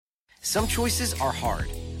Some choices are hard,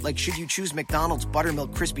 like should you choose McDonald's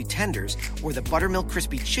Buttermilk Crispy Tenders or the Buttermilk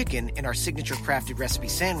Crispy Chicken in our signature crafted recipe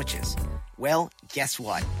sandwiches? Well, guess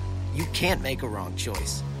what? You can't make a wrong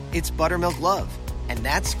choice. It's Buttermilk Love, and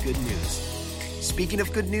that's good news. Speaking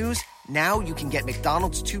of good news, now you can get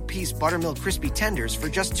McDonald's 2-piece Buttermilk Crispy Tenders for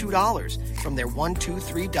just $2 from their $1,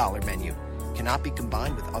 $2, $3 menu. Cannot be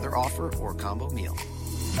combined with other offer or combo meal.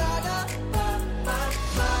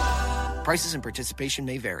 Prices and participation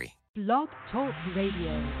may vary. Blog Talk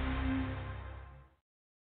Radio.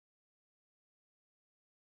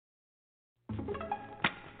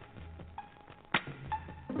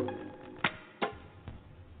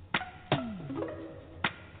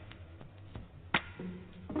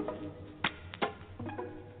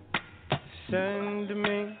 Send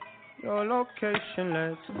me your location,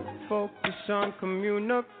 let's focus on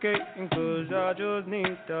communicating, 'cause I just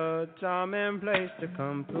need the time and place to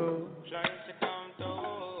come through.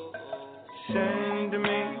 Send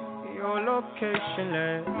me your location,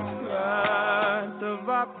 let's ride the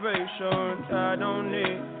vibrations. I don't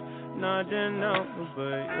need nothing else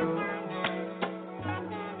but you.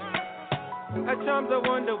 At times I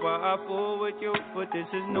wonder why I fool with you, but this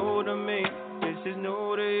is new to me. This is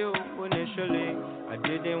new to you. Initially, I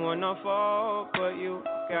didn't wanna fall, but you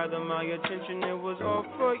gathered my attention. It was all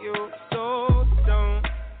for you. So don't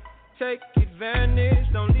take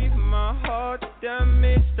advantage. Don't leave my heart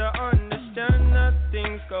damaged. I understand that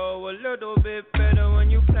things go a little bit better when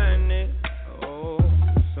you plan it. Oh,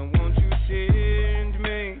 so won't you send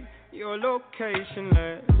me your location?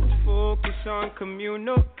 Let's focus on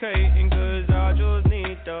communicating, 'cause I just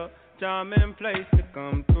need the time and place to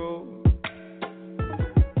come through.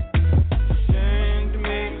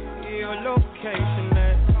 Your location,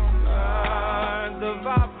 let's ride the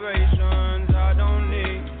vibrations. I don't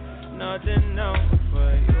need nothing else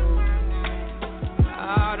but you.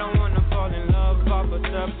 I don't wanna fall in love off a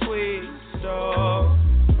subway, so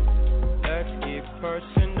let's get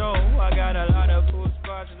personal. I got a lot of cool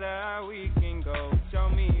spots that we can go. Tell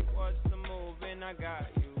me what's the move and I got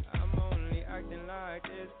you. I'm only acting like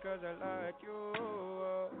this 'cause I like you.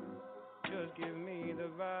 Just give me the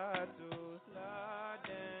vibe to slide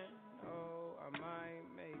in. Oh, I might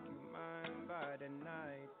make you mine by the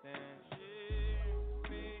night. Then share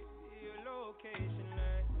me your location.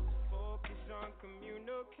 Let's focus on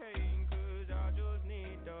communicating, 'cause I just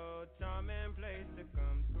need the time and place to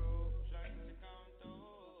come through.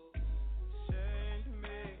 Send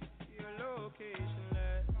me your location.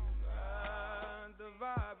 Let's ride the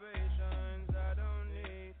vibrations. I don't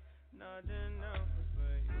need nothing else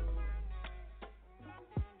but you.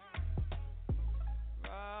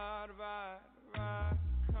 Ride,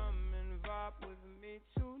 come and vibe with me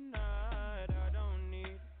tonight. I don't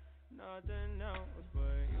need nothing else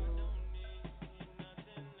but you.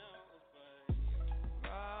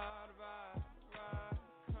 Ride,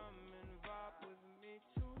 come and vibe with me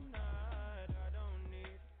tonight. I don't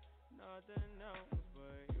need nothing else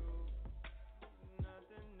but you.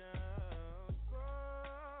 Nothing else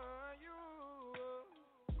but you.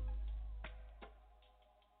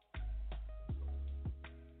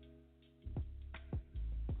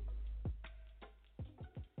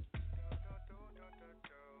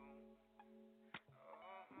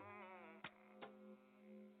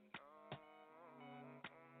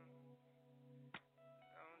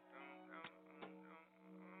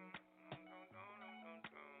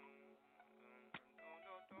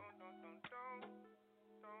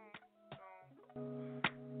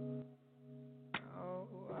 Oh,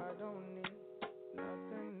 I don't need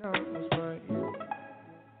nothing else but you.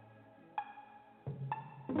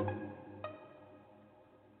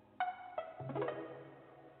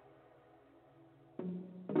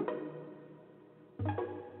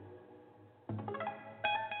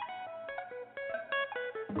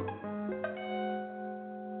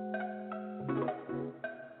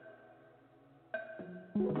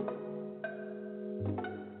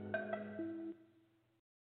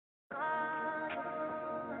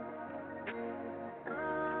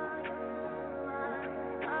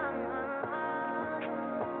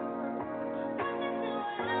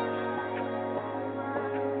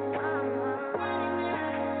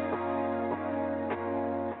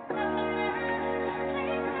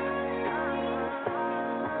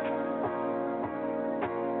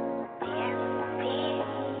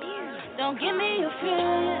 Don't give me your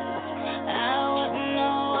feelings. I wouldn't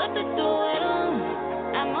know what to do with them.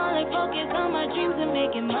 I'm only focused on my dreams and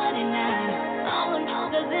making money now. Oh no,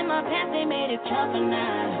 'cause in my past they made it tougher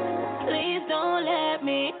now. Please don't let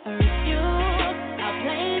me hurt you. I'll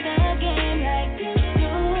play the game like you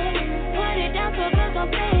do. Put it down so girls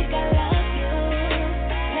don't think I love you.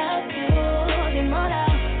 Love you.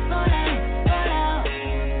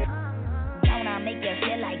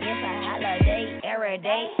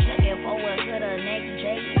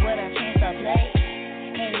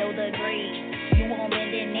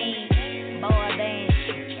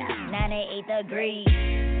 88th degree.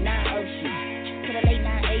 9 ocean to the late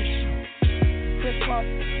 9 crisscross,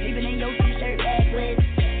 sleeping in your t-shirt backwards.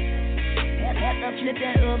 Have to flip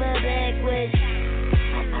that Uber backwards.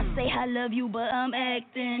 I say I love you, but I'm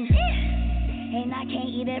acting. And I can't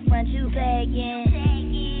eat in front you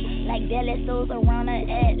packing. Like deli stores around the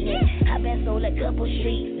atlas. I been sold a couple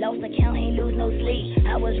streets. Lost account, ain't lose no sleep.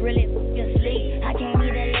 I was really fucking sleep. I can't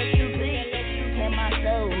even let you be. Have my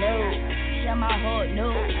soul, no. Shut my heart,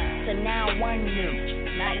 no. So now one new.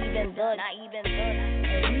 Not even the.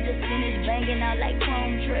 And we just finished banging out like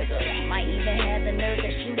chrome trigger. Might even have the nerve to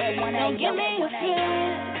shoot at one. Don't give me a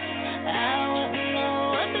feeling. I wouldn't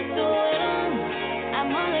know what to do with them.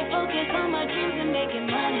 I'm only focused on my dreams and making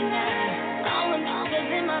money now. All the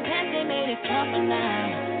numbers in my pants, they made it tougher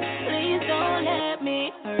now. Please don't let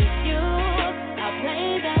me hurt you. I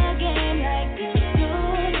play the game like you do.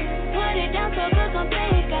 Put it down so good, don't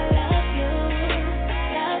think I love you.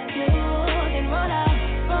 Love you. Then roll out,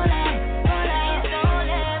 roll out, roll out. Please don't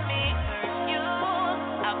let me hurt you.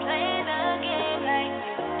 I play the game like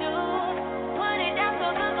you do. Put it down so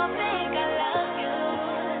good, don't think I love you.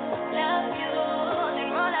 Love you. Then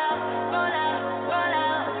roll out, roll out, roll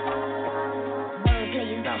out. Wordplay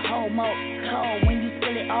is a homo. Cold when you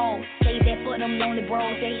spill it all. Save that for them lonely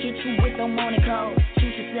bros. They hit you with them morning calls.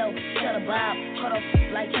 Shoot yourself, shut a vibe. Cut off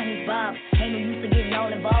like Chinese Bob. Ain't no use to getting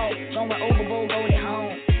all involved. Going overboard, go at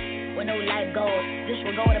home. With no life goals.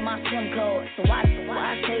 Disregarding my SIM card. So why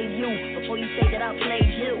save you before you say that I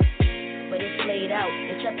played you? But it's played out.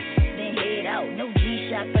 It's up, then head out. No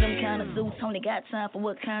G-Shock for them kind of suits. Only got time for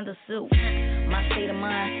what kind of suit. My state of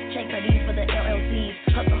mind. Check IDs for the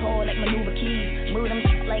LLCs. Hustle hard like maneuver keys. Move them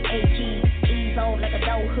like A keys. Ease off like a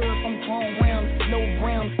dog hood from chrome rims. Low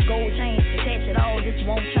brims, gold chains. To catch it all, this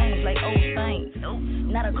won't change like old things. Nope.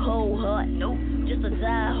 Not a cold heart. Nope. Just a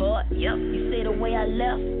die heart. Yep. You say the way I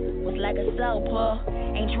left was like a southpaw.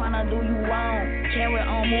 Ain't tryna do you wrong. Carry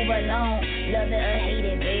on, move along. Love it or hate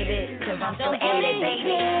it, baby. Cause I'm still baby.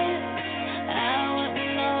 I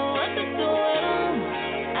wouldn't know what to do with them.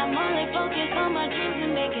 I'm only focused on my dreams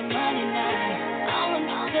and making money now. All the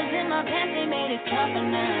numbers in my pants, they made it tougher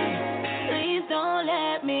now. Please don't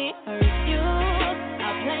let me hurt you.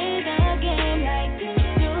 I play the game like you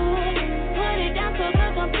do. Put it down so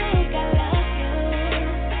good, don't think I love you.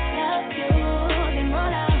 Love you. Then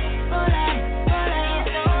roll out, roll out, roll out.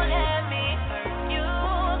 Please don't let me hurt you.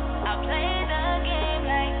 I play the game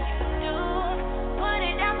like you do. Put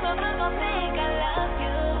it down so good, don't think I love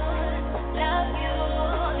you. Love you.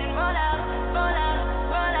 Then roll out, roll out,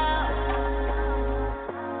 roll out.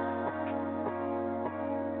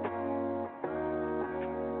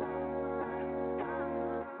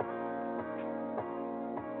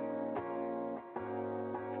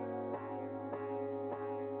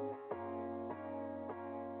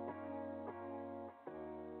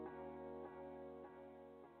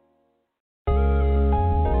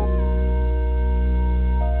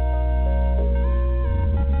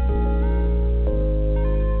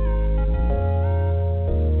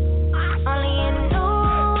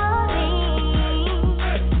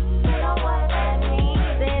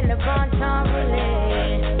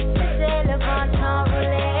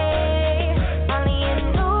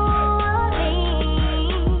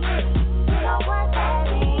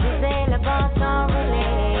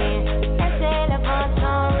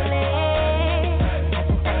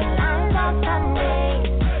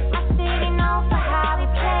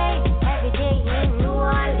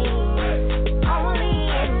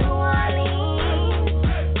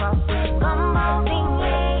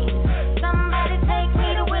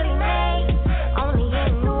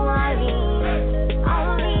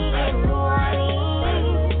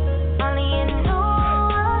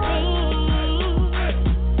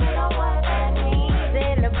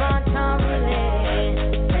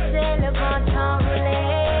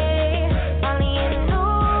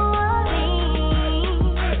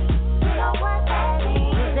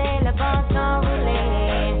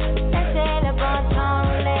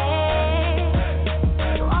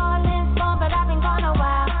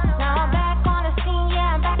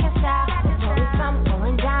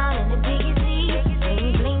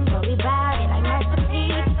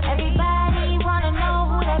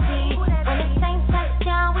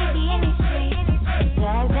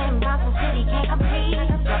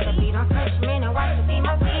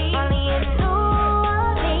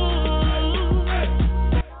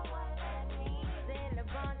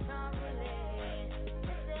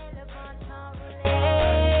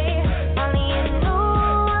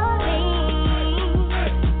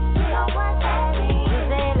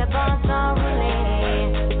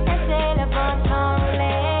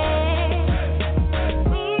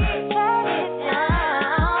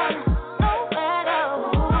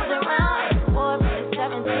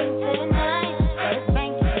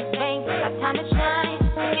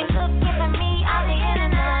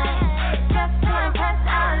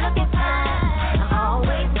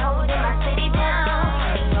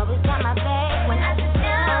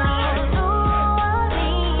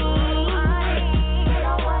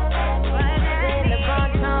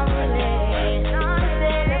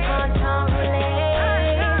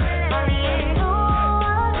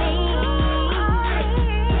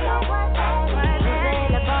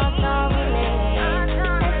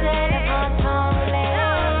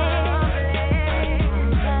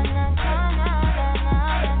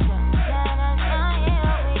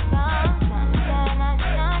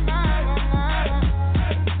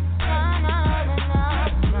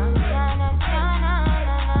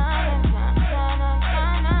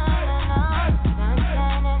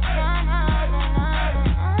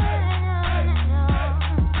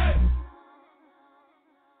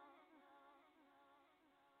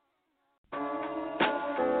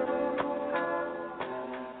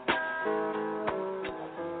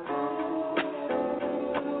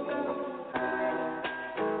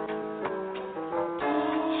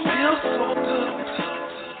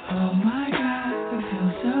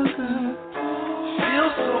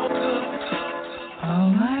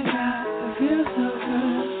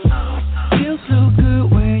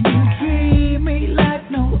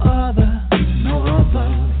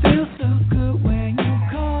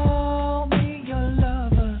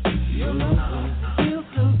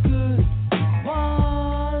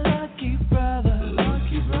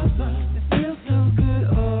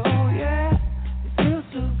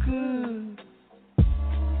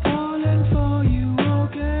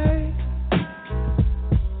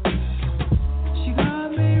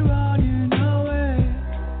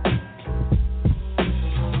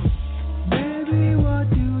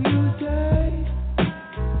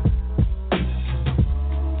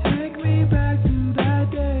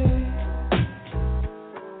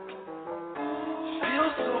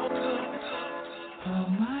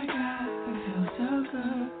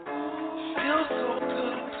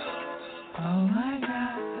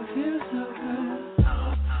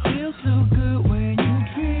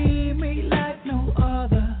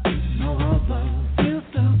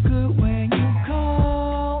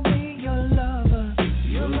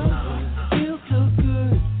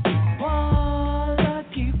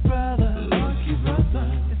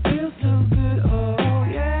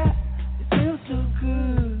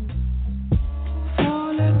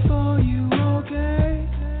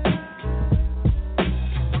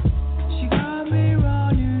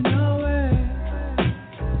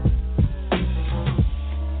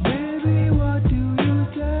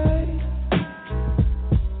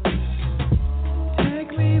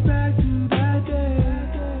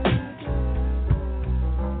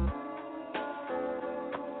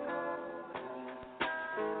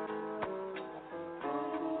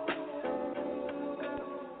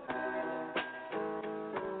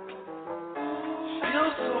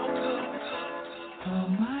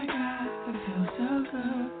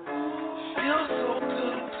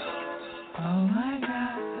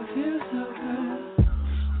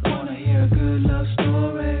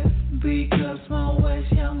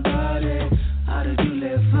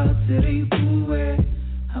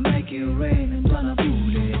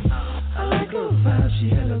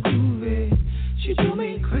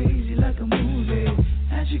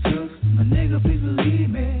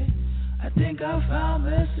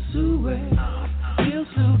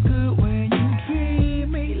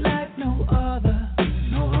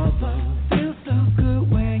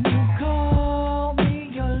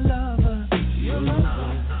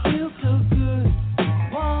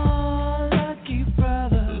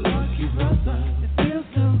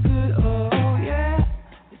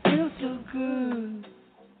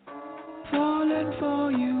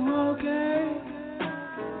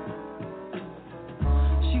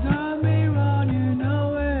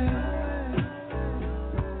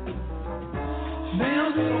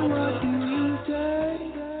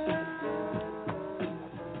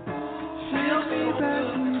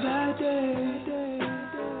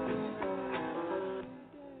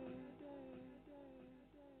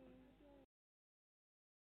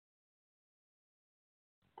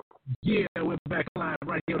 Yeah, we're back live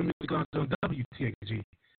right here on Musiq Lounge on WTXG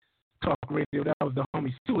Talk Radio. That was the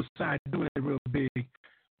homie Suicide doing it real big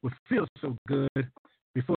with Feel So Good.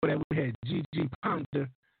 Before that, we had Gigi Pounder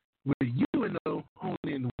with UNO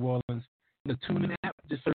only in New Orleans. The TuneIn app,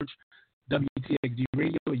 just search WTXG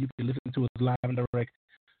Radio. You can listen to us live and direct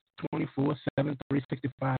 24/7,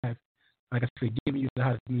 365. Like I said, giving you the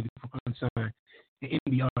hottest music for unsigned and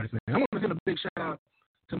indie artists, man. I want to send a big shout out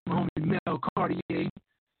to my homie Mel Cartier.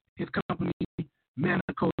 His company,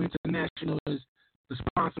 Manico International, is the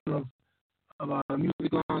sponsor of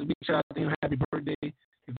Musiq Lounge. Big shout out to him. Happy birthday.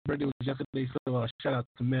 His birthday was yesterday, so shout out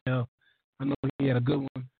to Mel. I know he had a good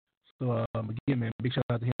one. So, again, man, big shout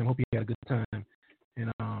out to him. Hope he had a good time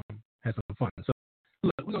and had some fun. So,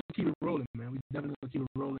 look, we're going to keep it rolling, man. We're definitely going to keep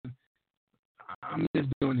it rolling. I'm just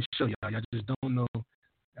doing this show, y'all. Y'all just don't know.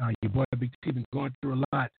 Your boy Big T been going through a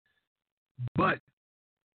lot. But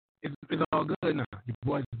it's all good now. Your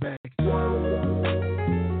boy's back.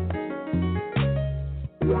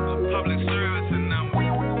 Public service announcement.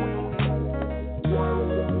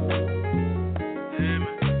 Yeah, man.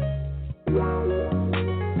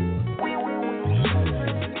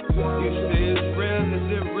 You say it's real, is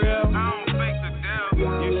it real? I don't fake the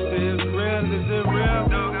devil. You say it's real, is it real?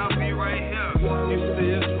 Dog, I'll be right here. You say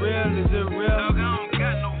it's real, is it real? Dog, I don't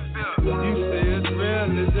got no fear. You say it's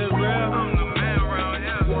real, is it real? I'm the man around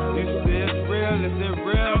here. You say it's real, is it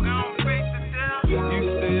real? Dog, I don't fake the devil. You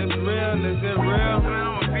say it's real, is it real? Man,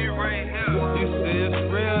 I'ma be right here. You say it's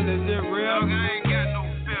real, is it real? Dog, I ain't got no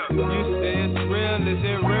fear. You say it's real, is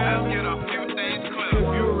it real? Let's get a few things clear. If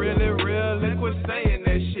you really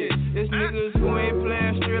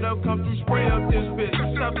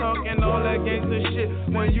talking all that gangster shit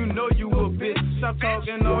when you know you a bitch. Stop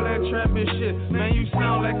talking all that trapping shit, man, you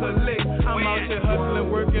sound like a lick. I'm out here hustling,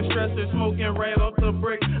 working, stressing, smoking right off the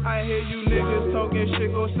brick. I hear you niggas talking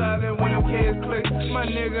shit, go silent when them kids click. My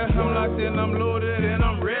nigga, I'm locked in, I'm loaded, and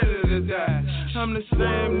I'm ready to die. I'm the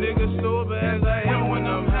same nigga sober as I am when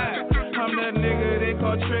I'm high. I'm that nigga they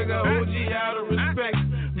call Trigger, OG out of respect.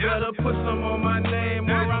 Better put some on my name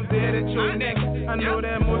or I'm dead at your neck. I know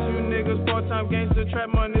that most you niggas part-time gangster trap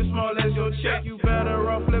money small as your check. You better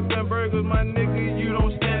off flipping burgers, my nigga, you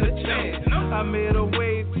don't stand a chance. I made a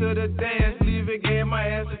way to the dance, leave it, gave my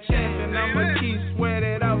ass a chance. And I'ma keep sweat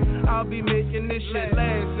it out, I'll be making this shit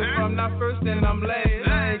last. If I'm not first, then I'm last.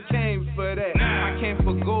 I ain't came for that, I came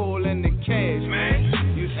for gold and the cash,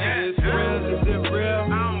 man. You say it's real, is it real?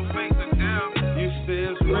 I don't fake the deal. You say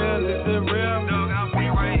it's real, is it real? Dog, I'll be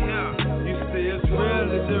right here. You say it's real,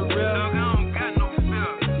 is it real? Dog, I don't got no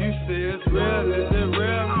fear. You say it's real, is it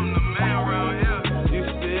real? I'm the man around here. You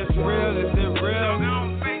say it's real, is it real? Dog, I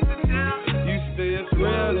don't fake the deal. You say it's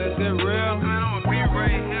real, is it real? I'ma be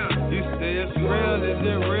right here. You say it's real, is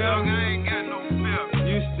it real? Dog, I ain't got no fear.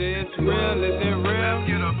 You say it's real, is it real? Let's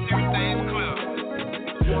get a few things clear.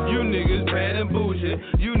 You niggas bad and bullshit.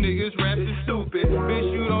 You niggas rapping stupid.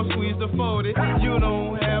 Bitch, you don't squeeze the 40. You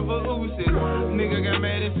don't have a Uzi. Nigga got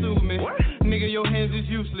mad and sued me. Nigga, your hands is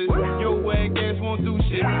useless. Your wag ass won't do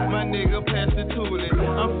shit. My nigga pass the toolie.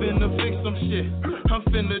 I'm finna fix some shit. I'm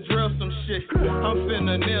finna drill some shit. I'm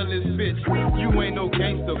finna nail this bitch. You ain't no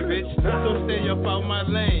gangster, bitch. So stay up out my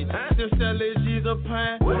lane. Still selling G's a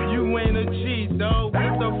pine. You ain't a G, dog.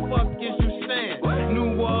 What the fuck is you saying?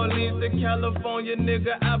 New Orleans to California,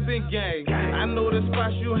 nigga, I been gang. I know the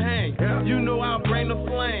spots you hang. You know I'll bring the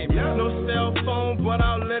flame. No cell phone, but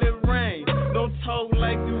I'll let it rain. Don't talk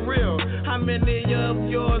like you real. How many of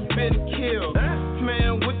yours been killed?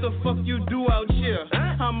 Man, what the fuck you do out here?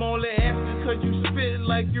 I'm only asking cause you spit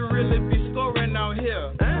like you really be scoring out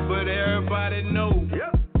here. But everybody know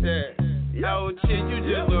that out here you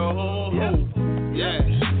just a whole hoe. Yeah,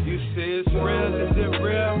 you say it's real, is it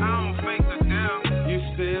real? I don't fake the deal. You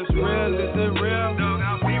say it's real, is it real? Dog,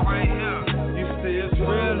 I'll be right here. You say it's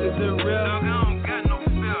real, is it real? Dog, I don't got no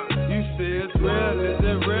fear. You say it's real, is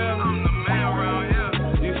it real? I'm the man around here.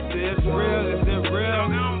 You say it's real, is it real?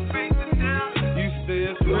 Dog, I don't fake the deal. You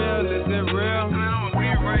say it's real, is it real? I'ma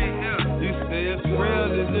be right here. You say it's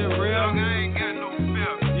real, is it real? Dog, I ain't got no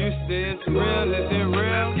fear. You say it's real, is it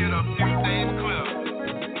real? Let's get a few things clear.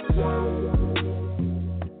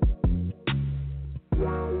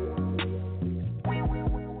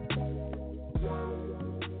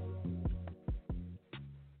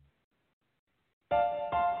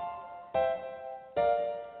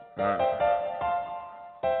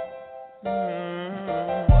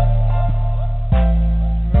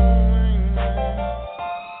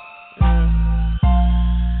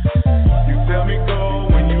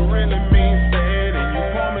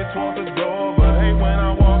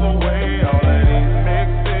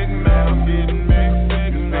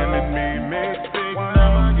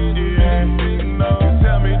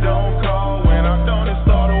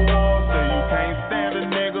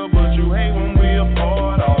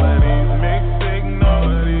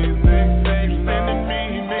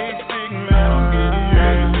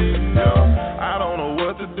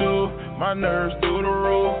 My nerves through the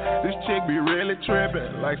roof. This chick be really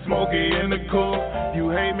trippin', like Smokey in the coop. You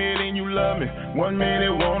hate me, then you love me. 1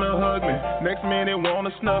 minute wanna hug me, next minute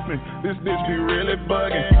wanna snuff me. This bitch be really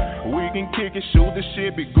buggin'. We can kick it, shoot the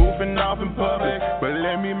shit, be goofing off in public. But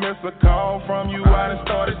let me miss a call from you, I done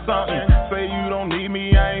started something. Say you don't need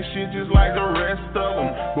me, I ain't shit just like the rest of them.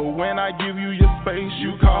 But when I give you your space,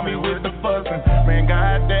 you call me with the fussing. Man,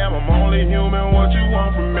 goddamn, I'm only human, what you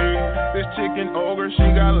want from me? This chicken ogre, she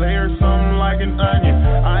got layers, something like an onion.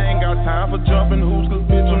 I ain't got time for jumping hoops, cause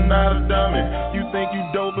bitch, I'm not a dummy. You think you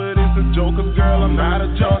dope, but it's a joke, cause girl, I'm not a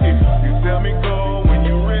junkie. You tell me go when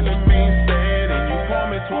you really mean say it, and you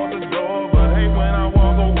point me toward the door, but hey, when I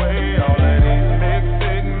walk away, all that is mixed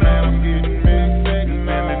signal. I'm getting mixed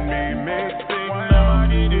signal, and me mixed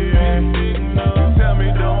signal. You tell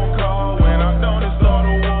me don't call when I'm done and start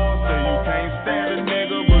a war. Say you can't stand a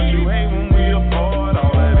nigga, but you hate when we apart.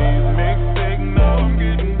 All that is mixed signal. I'm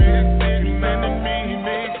getting mixed signal, sending me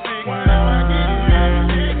mixed signal. I'm getting mixed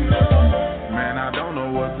signal. Man, I don't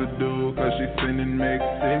know what to do, cause she's sending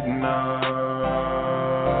mixed signal.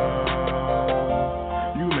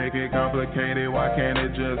 You make it complicated, why can't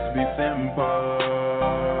it just be simple?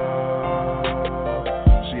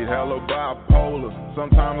 She hella bipolar.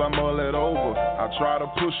 Sometimes I mull it over, I try to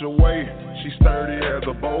push away. She sturdy as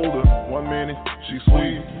a boulder. 1 minute she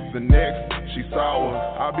sweet, the next she sour.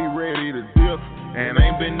 I be ready to dip, and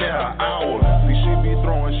ain't been there an hour. See, she be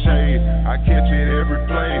throwing shade, I catch it every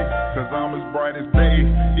play. Cause I'm as bright as day,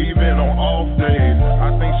 even on off days. I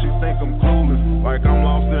think she think I'm clueless, like I'm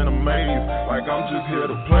lost in a maze, like I'm just here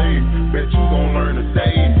to play. Bet you gon' learn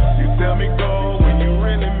today. You tell me go when you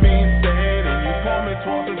really mean stay, and you pull me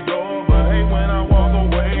towards the door. But hey, when I walk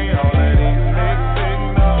away, all of these mixed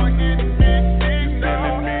signals,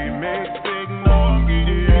 sending me mixed signals,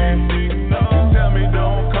 you tell me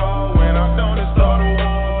don't call when I don't start a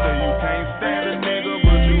war. Say you can't stand a nigga,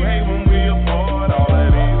 but you hate when we apart. All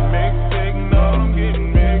of these mixed signals, I'm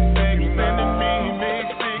getting mixed signals, sending me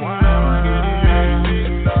mixed signals, I'm getting mixed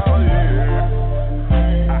signals, yeah.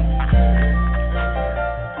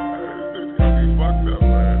 Fucked up,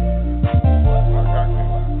 man. I got you.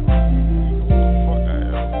 Fuck that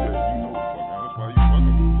hell. Yeah, you know the fuck. That's why you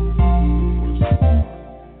fucking me.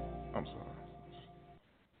 I'm sorry.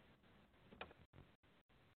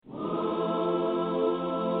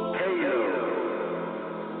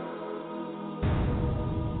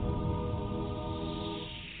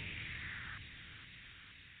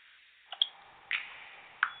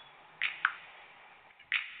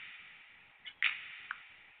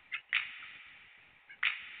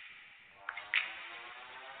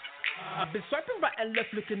 I've been swiping right and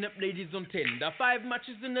left looking up ladies on Tinder. 5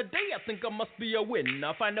 matches in a day, I think I must be a win.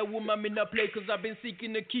 I find a woman in a play cause I've been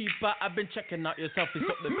seeking a keeper. I've been checking out yourself, it's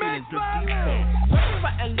up the feelings look deeper. Swiping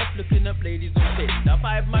right and left looking up ladies on Tinder.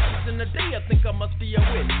 5 matches in a day, I think I must be a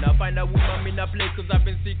win. I find a woman in a play cause I've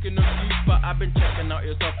been seeking a keeper. I've been checking out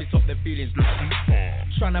yourself, it's up the feelings look deeper.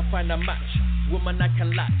 Trying to find a match, woman I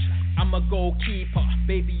can latch. I'm a goalkeeper,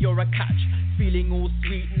 baby you're a catch. Feeling all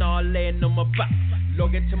sweet now, laying on my back.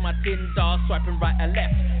 Log into my Tinder, swiping right and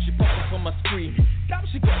left. She popped up on my screen. Damn,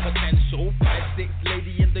 she got potential. 5'6"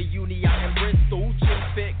 lady in the uni out in Bristol. Chin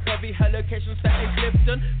fit, curvy, her location set in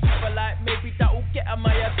Clifton. Super light, maybe that'll get her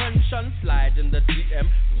my attention. Slide in the DM,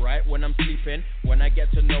 right when I'm sleeping. When I get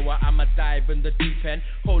to know her, I'ma dive in the deep end.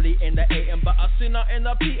 Holy in the AM, but I seen her in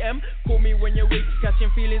the PM. Call me when you're weak,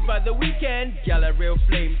 catching feelings by the weekend. Gal a real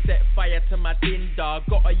flame, set fire to my Tinder.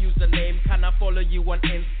 Got a username, can I follow you on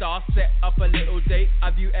Insta? Set up a little date,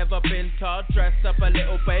 have you ever been to? Dress up a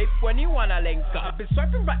little babe, when you wanna link up. I've been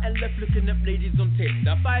swiping right and left looking up ladies on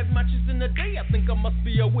Tinder. 5 matches in a day, I think I must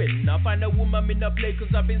be a winner. Find a woman in a play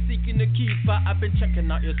cause I've been seeking a keeper. I've been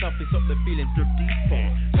checking out yourself, it's up the feelings look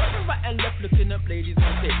deeper. Swiping right and left looking up ladies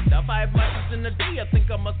on Tinder. 5 matches in a day, I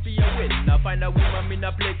think I must be a winner. Find a woman in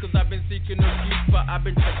a play cause I've been seeking a keeper. I've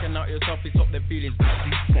been checking out yourself, it's up the feelings look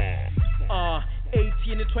deeper.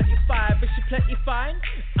 18 to 25, is she plenty fine?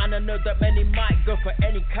 And I know that many might go for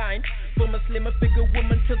any kind. From a slimmer figure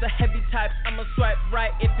woman to the heavy type, I'ma swipe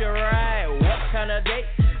right if you're right. What kind of date?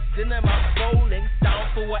 Cinema bowling, down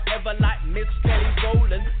for whatever like Miss Kelly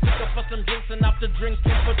Rowland. Took her for some drinks and after drinking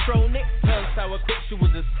Patron, it turned sour quick, she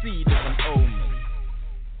was a seed of an omen.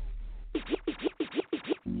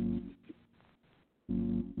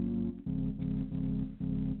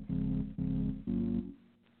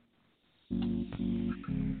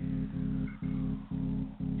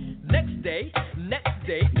 Next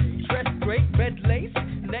day, dress great, red lace,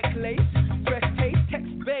 necklace, dress taste,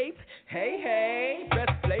 text babe, hey,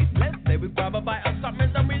 best place, let's say we grab a bite of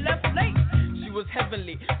something and we left late. She was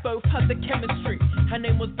heavenly, both had the chemistry, her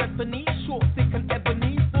name was Bethany, short, thick and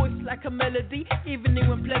ebony, voice like a melody, evening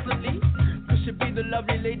went pleasantly, could she be the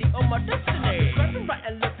lovely lady on my destiny? Swiping right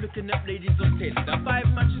and left looking up ladies on Tinder, 5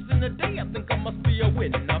 matches in a day, I think I must be a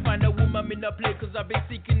winner. Find a woman in a play cause I've been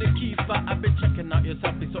seeking a keeper. I've been checking out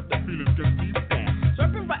yourself, it's up the feelings look deeper.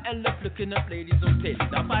 Swiping right and left looking up ladies on Tinder.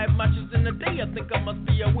 5 matches in a day, I think I must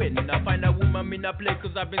be a winner. Find a woman in a play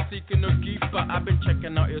cause I've been seeking a keeper. I've been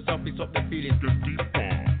checking out yourself, it's up the feelings look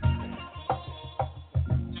deeper.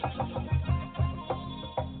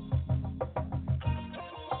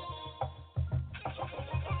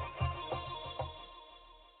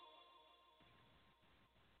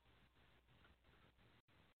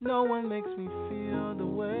 No one makes me feel the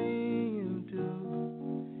way you do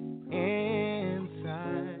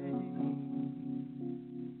inside,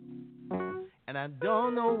 and I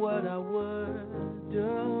don't know what I would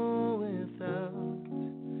do without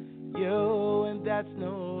you, and that's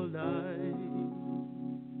no lie.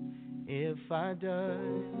 If I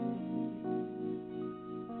died,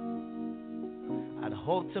 I'd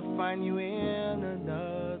hope to find you in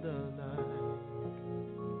another life.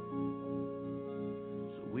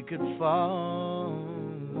 We could fall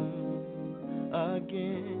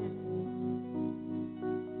again.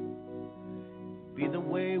 be the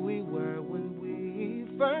way we were when we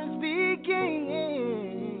first began.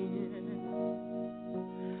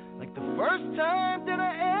 Like the first time that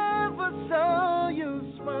I ever saw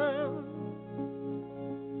you smile.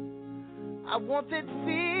 I want that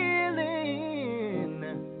feeling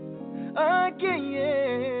again.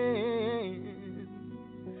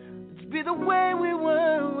 To be the way we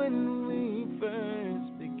were when we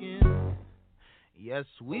first began. Yes,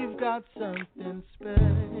 we've got something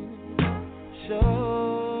special.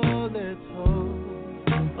 Let's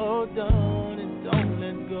hold on and don't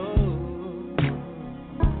let go.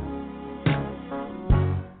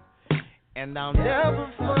 And I'll never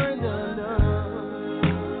find another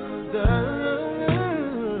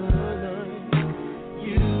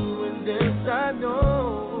you, and this I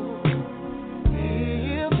know.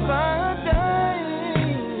 If I die,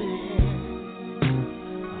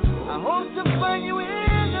 I hope to find you in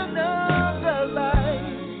another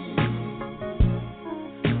life,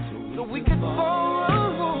 so we could fall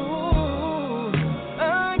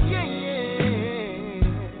again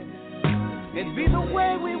and be the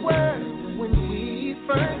way we were when we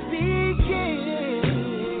first began.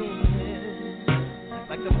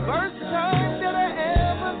 Like the first time that I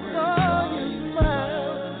ever saw you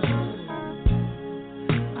smile.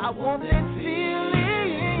 I want that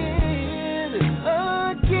feeling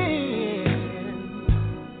again.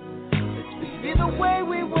 Let's be the way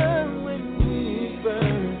we were when we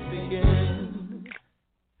first began.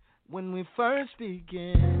 When we first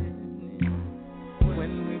began.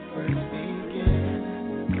 When we first began.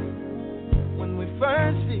 When we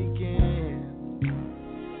first began.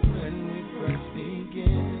 When we first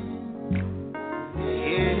began.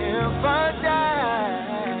 If I die,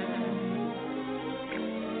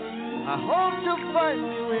 I hope to find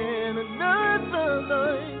you in another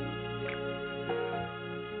life,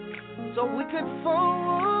 so we could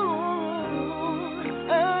fall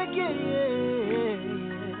again.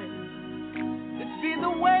 Let's be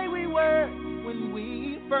the way we were when we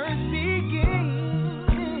first began.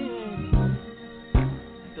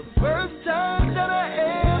 The first time that I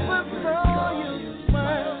ever saw you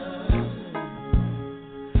smile.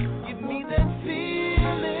 Give me that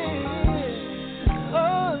feeling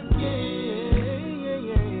again.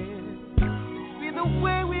 Let's be the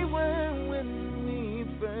way we were when we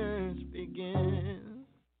first began.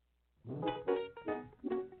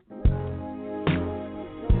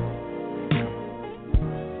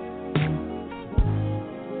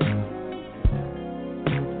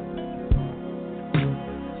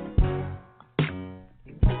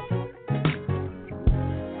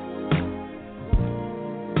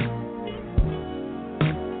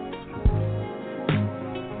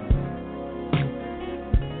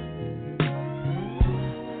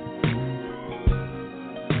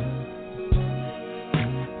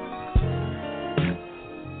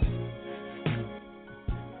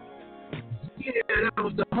 Yeah, that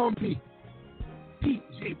was the homie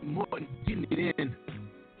DJ Morton getting it in.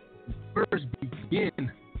 First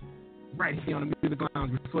begin right here on the Musiq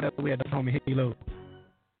Lounge. Before that, we had the homie Halo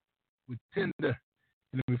with Tender. And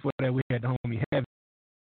then before that, we had the homie Heaven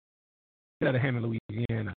out of Hammond,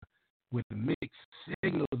 Louisiana with the mixed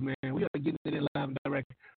signals, man. We are getting it in live and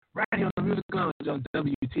direct right here on the Musiq Lounge on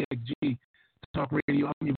WTXG Talk Radio.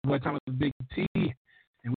 I'm your boy Thomas Big T,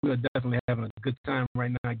 and we are definitely having a good time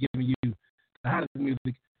right now, giving you the hottest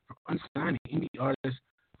music from unsigned indie artists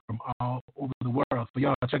from all over the world. So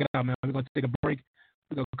y'all check it out, man. We're going to take a break.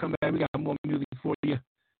 We're going to come back. We got more music for you.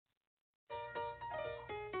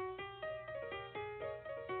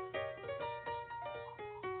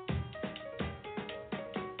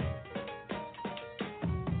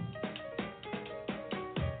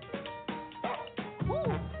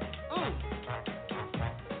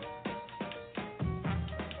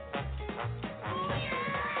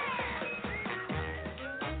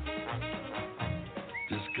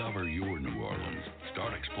 Discover your New Orleans.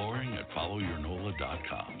 Start exploring at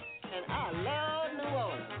followyournola.com. And I love New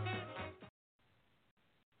Orleans.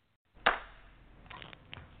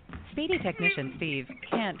 Speedy technician Steve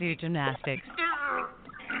can't do gymnastics,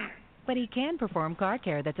 but he can perform car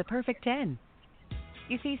care that's a perfect 10.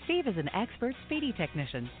 You see, Steve is an expert speedy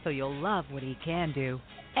technician, so you'll love what he can do.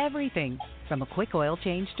 Everything from a quick oil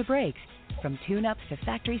change to brakes, from tune-ups to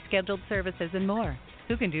factory-scheduled services and more.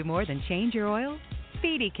 Who can do more than change your oil?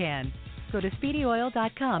 Speedy can. Go to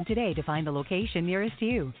SpeedyOil.com today to find the location nearest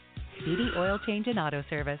you. Speedy Oil Change and Auto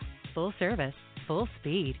Service. Full service, full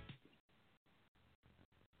speed.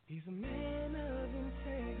 He's a man of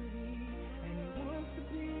integrity, and he wants to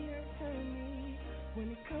be your attorney. When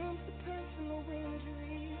it comes to personal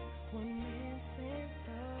injury, one man stands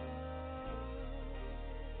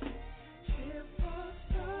tall. Chip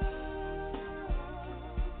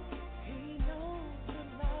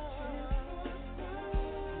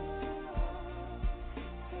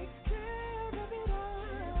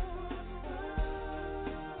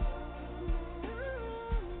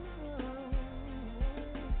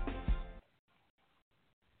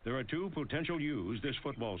are two potential U's this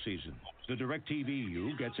football season. The DirecTV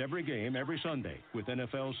U gets every game every Sunday with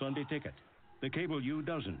NFL Sunday Ticket. The cable U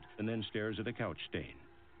doesn't and then stares at a couch stain.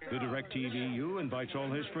 The DirecTV U invites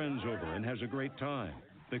all his friends over and has a great time.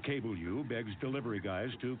 The cable U begs delivery guys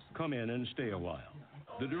to come in and stay a while.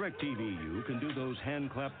 The DirecTV U can do those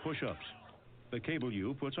hand-clap push-ups. The cable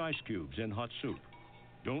U puts ice cubes in hot soup.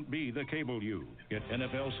 Don't be the cable U. Get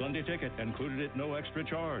NFL Sunday Ticket included at no extra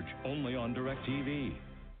charge, only on DirecTV.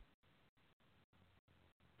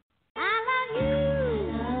 I love you.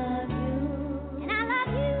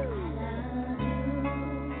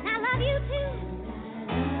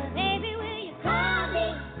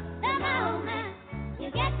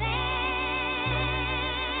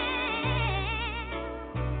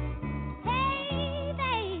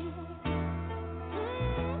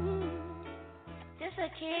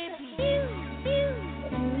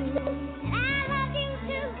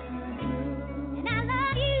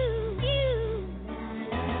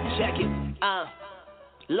 Check it,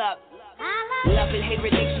 look, love and hate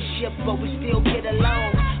relationship, but we still get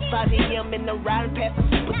along. 5 a.m. and I'm riding past the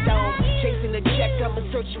Superdome, chasing the check, I'm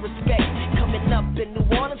in search of respect. Coming up in New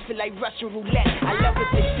Orleans, feel like Russian roulette. I love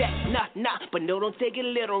it to death, nah, but no, don't take it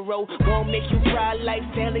literal. Won't make you proud like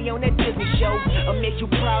Sally on that Disney show. I'll make you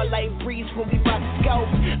proud like Breeze when we bout to go.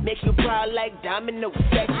 Make you proud like Domino,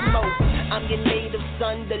 Sex Mode. I'm your native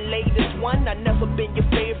son, the latest one. I never been your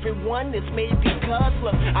favorite one. It's maybe because,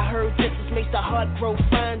 look, I heard distance makes the heart grow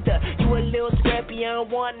fonder. You a little scrappy, I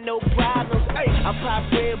don't want no problems. Hey, I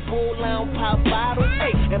pop Red Bull, I don't pop bottles.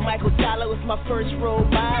 Hey, and Michael Dollar was my first role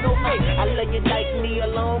model. Hey, I love you like me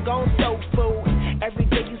alone, gon' soul food. Every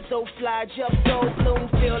day you so fly, just so bloom,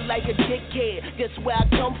 feel like a dickhead. That's where I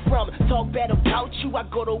come from. Talk bad about you, I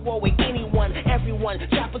go to war with anyone, everyone.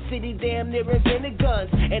 Chopper City damn near invented guns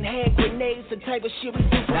and hand grenades, the type of shit we do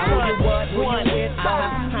for fun. Now who you with,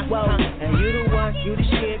 whoa, and you the one, you the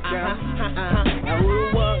shit, girl. Now who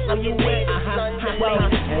the one, who you with, whoa,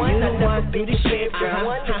 and you the one, you the shit, girl.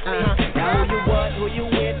 Now who you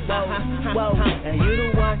with, whoa, and you the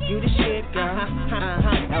one, you the shit, girl.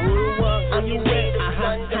 Now who the one, who you with,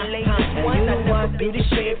 and you the one, you the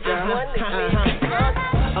shit, girl.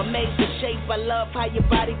 Amazing shape, I love how your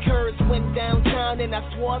body curves. Went downtown and I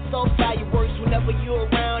swore so fireworks. Whenever you're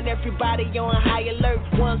around, everybody on high alert.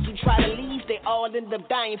 Ones who try to leave, they all end up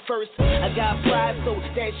dying first. I got pride, so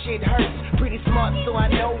that shit hurts. Pretty smart, so I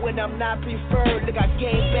know when I'm not preferred. Look, I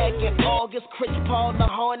came back in August. Chris Paul, the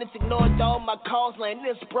Hornets ignored all my calls. Like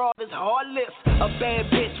this broad is heartless. A bad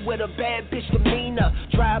bitch with a bad bitch demeanor.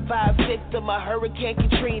 Drive-by victim of Hurricane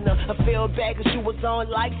Katrina. I feel bad cause you was on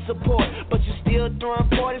life support, but you still throwing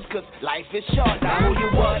parties cause life is short. Now who you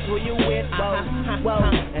what, who you with, whoa,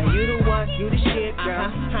 and you the one, you the shit, girl.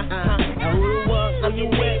 Now who the one, who you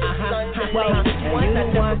with, whoa, and you the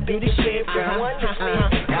one, you the shit, girl.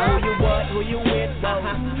 Now who you what, who you with,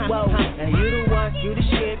 whoa, and you the one, you the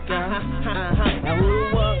shit, girl. Now who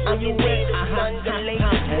the one, who you with, and you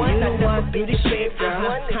the one, you the shit, girl.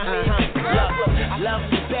 Love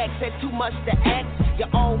me back, said too much to ask. You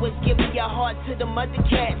always give me your heart to the mother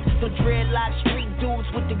cats. The dreadlock street dudes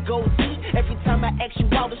with the goatee. Every time I ask you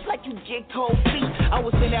out, it's like you get cold feet. I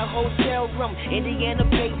was in that hotel room, Indiana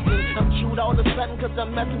basement. I'm cute all of a sudden cause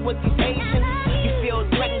I'm messing with these Asians. You feel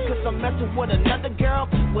threatened cause I'm messing with another girl.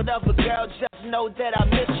 Whatever girl, just know that I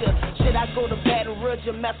miss you. Should I go to Baton Rouge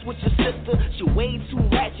and mess with your sister? She way too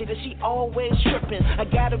ratchet and she always tripping. I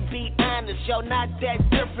gotta be honest, y'all not that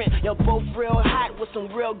different. Y'all both real hot with some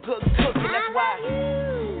real good cooking, that's why.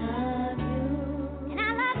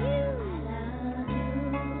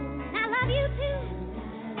 You too,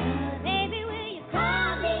 baby, will you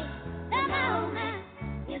call me the moment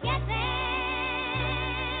you get there?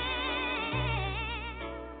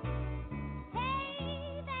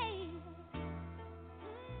 Hey, baby.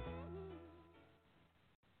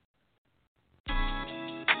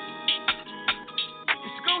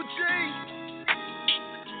 It's Gucci.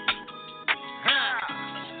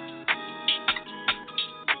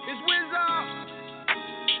 It's Wizard.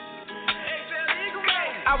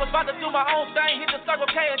 I was about to do my own thing, hit the Circle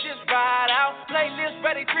K and just ride out. Playlist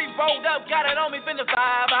ready, 3 rolled up, got it on me, finna 5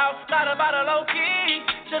 out. Thought about a low key,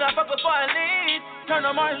 should I fuck before I leave? Turn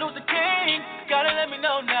on Martin Luther King, gotta let me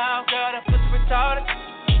know now. Girl, that pussy retarded,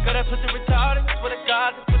 girl, that pussy retarded. Swear to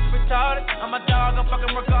God, that pussy retarded. I'm a dog, I'm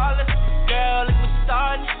fucking regardless. Girl, look what's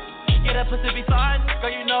starting. Yeah, that pussy be fine. Girl,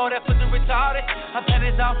 you know that pussy retarded. I bet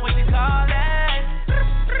it's off when you call it.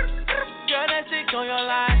 Girl, that dick on your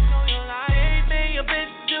line. A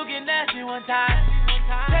bitch to get nasty one time.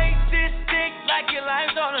 Take this dick like your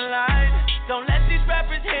life's on the line. Don't let these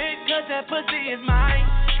rappers hit, cause that pussy is mine.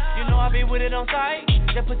 You know I be with it on sight.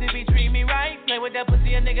 That pussy be treating me right. Play with that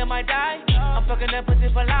pussy, a nigga might die. I'm fucking that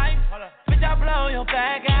pussy for life. Bitch, I'll blow your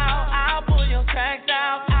back out. I'll pull your tracks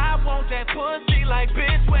out. I want that pussy like,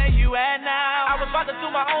 bitch, where you at now? I was about to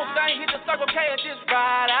do my own thing. Hit the Circle K and just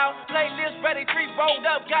ride out. Playlist ready, trees rolled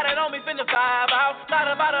up. Got it on me, finna vibe out.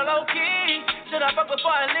 Thought about a low key. Should I fuck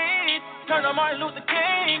before I leave? Turn on Martin Luther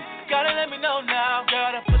King. Gotta let me know now.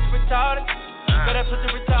 Girl, that pussy retarded. Girl, that pussy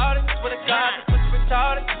retarded. With a God, that pussy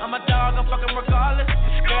retarded. I'm a dog, I'm fucking regardless.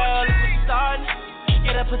 Girl, look what's starting.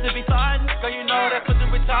 Yeah, that pussy be fine. Girl, you know that pussy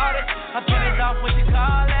retarded. I turn it off when you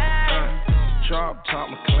call it. Drop top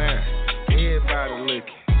McLaren. Everybody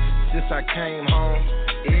looking. Since I came home,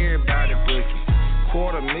 everybody booking.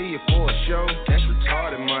 $250,000 for a show, that's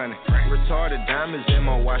retarded money. Retarded diamonds in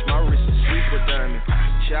my watch, my wrist is super diamond.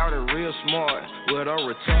 Shouted real smart with a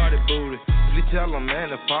retarded booty. Please tell him, man,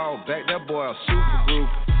 to fall back, that boy a super group.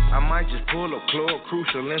 I might just pull up Club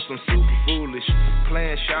Crucial and some super foolish.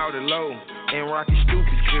 Playing shouted low and rocky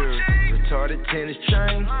stupid jewelry. Retarded tennis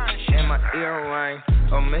chain and my earring.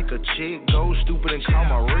 I'll make a chick go stupid and call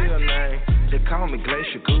my real name. They call me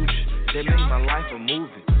Glacier Gucci. They make my life a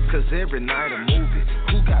movie. Cause every night a movie.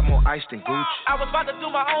 Who got more ice than Gucci? I was about to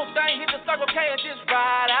do my own thing. Hit the Circle K and just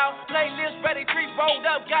ride out. Playlist ready, trees rolled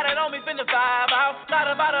up. Got it on me, finna vibe out.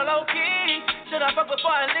 Thought about a low key. Should I fuck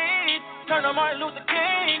before I leave? Turn on Martin Luther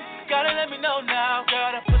King. Gotta let me know now.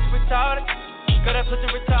 Girl, that pussy retarded. Girl, that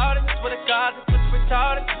pussy retarded. With a God, that pussy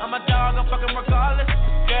retarded. I'm a dog, I'm fucking regardless.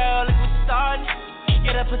 Girl, look what's starting.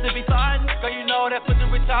 Yeah, that pussy be fine. Girl, you know that pussy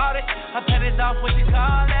retarded. I pat it off when you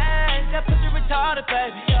call it. That pussy retarded,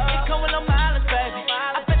 baby. It's coming on mileage, baby.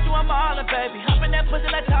 I bet you I'm all in, baby. Hop in that pussy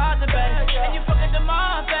like Tarzan, baby. And you fucking them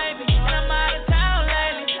all, baby. And I'm out of town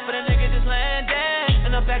lately. But a nigga just landed.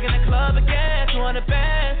 And I'm back in the club again. 200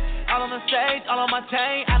 bands. All on the stage, all on my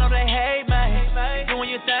chain. I know they hate me. Doing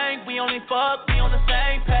your thing, we only fuck, we on the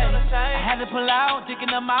same page. I had to pull out, dick in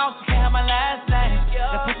the mouth, you can't have my last name.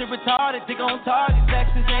 That pussy retarded, dick on target, sex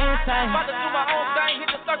is insane. About to do my own thing,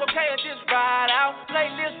 hit the Circle K and just ride out.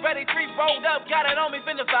 Playlist ready, trees rolled up, got it on me,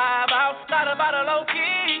 finna vibe out. Thought about a low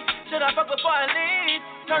key, should I fuck before I leave?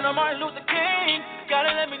 Turn on Martin Luther King,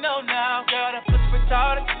 gotta let me know now. Girl, that pussy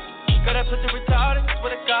retarded. Girl, that pussy retarded.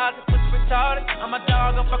 With a God, that pussy retarded. I'm a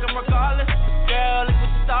dog, I'm fucking regardless. Girl, look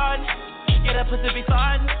what's starting. Yeah, that pussy be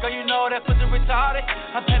fine. Girl, you know that pussy retarded.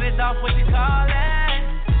 I pat it off when you call it.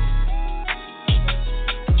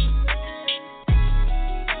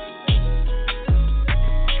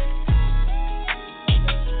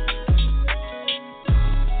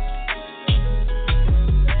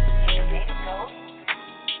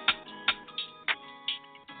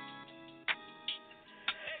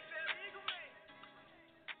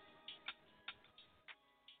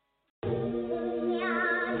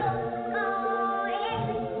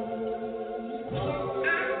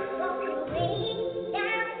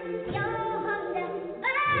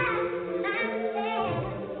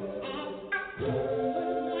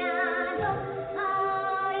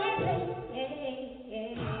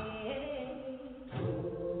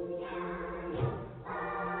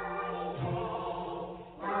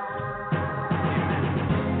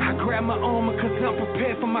 My armor, cause I'm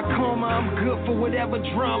prepared for my karma. I'm good for whatever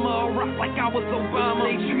drama. I'll rock like I was Obama.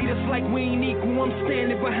 They treat us like we ain't equal. I'm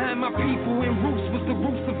standing behind my people. And roots was the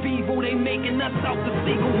roots of evil. They making us out the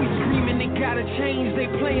seagull. We screaming, they gotta change. They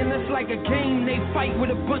playing us like a game. They fight with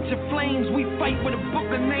a bunch of flames. We fight with a book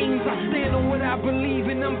of names. I stand on what I believe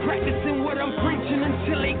in. I'm practicing what I'm preaching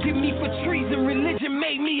until they get me for treason. Religion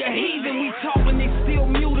made me a heathen. We talking, they still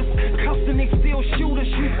mute us. Cussing, they still shoot us.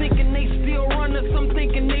 You thinking they still run us. I'm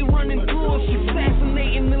thinking they running through us,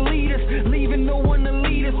 assassinating the leaders, leaving no one to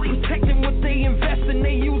lead us, protecting what they invest in.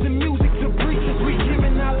 They using music to breach us. We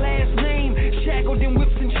giving our last name, shackled in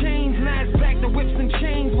whips and chains. Now it's back to whips and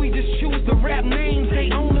chains. We just choose the rap names. They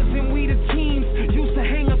own us and we the teams. Used to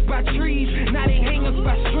hang us by trees, now they hang us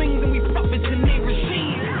by strings and we puppets in their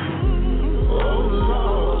regime. Oh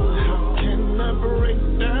Lord, how can I break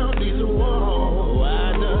down these walls?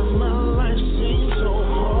 Why does my life seem so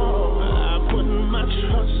hard? I put my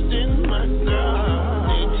trust in my God.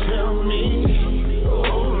 They tell me,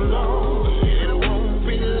 oh Lord, it won't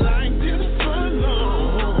be like this for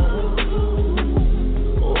long.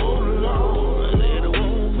 Oh Lord, it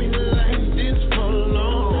won't be like this for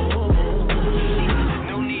long.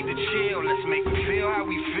 No need to chill, let's make them feel how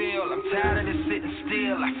we feel. I'm tired of this sitting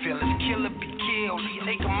still. I feel this killer be killed.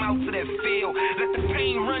 Take them out to that field. Let the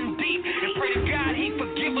pain run deep and pray to God he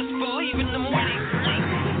forgive us for leaving them when they sleep.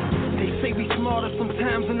 They say we smoke slaughter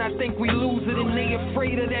sometimes, and I think we lose it. And they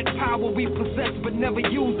afraid of that power we possess, but never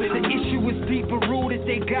use it. The issue is deeper rooted.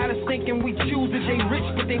 They got us thinking we choose it. They rich,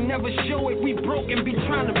 but they never show it. We broke and be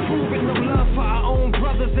trying to prove it. No love for our own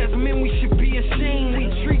brothers. As men, we should be ashamed. We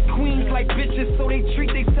treat queens like bitches, so they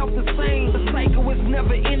treat themselves the same. The cycle is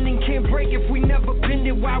never ending. Can't break if we never bend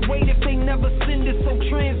it. Why wait if they never send it? So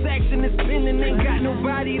transaction is pending. Ain't got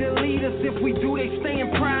nobody to lead us. If we do, they stay in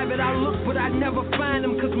private. I look, but I never find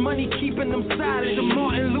them, cause money keeping them silent. The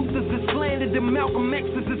Martin Luther's is slandered. The Malcolm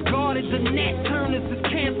X's is guarded. The Nat Turner's is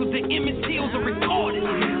canceled. The Emmett Seals are recorded.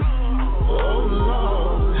 Oh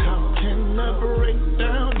Lord, how can I break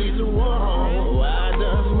down these walls? Why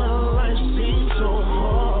does my life seem so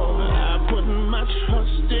hard? I put my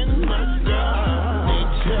trust in my God. They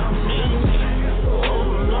tell me, oh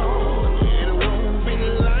Lord, it won't be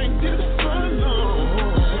like this for long.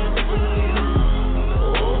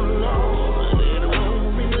 Oh Lord, it won't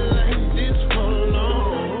be like this for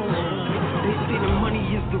long. They say the money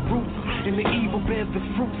is the root, and the evil bears the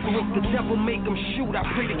fruit. So if the devil make them shoot, I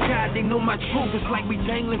pray to God they know my truth. It's like we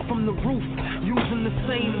dangling from the roof, using the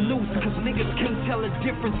same noose. Cause niggas can't tell the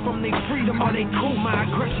difference from their freedom or they cool. My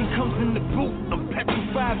aggression comes in the boot. I'm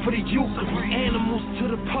petrified for the youth. Cause we animals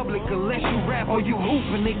to the public. Unless you rap or you hoop,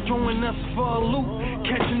 and they throwing us for a loop,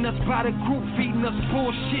 catching us by the group, feeding us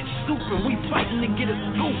bullshit soup, and we fighting to get a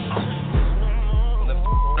scoop. Well,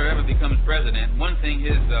 if ever becomes president, one thing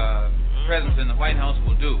his presence in the White House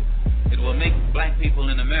will do, it will make black people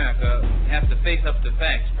in America have to face up to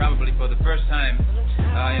facts, probably for the first time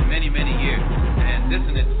in many, many years. And this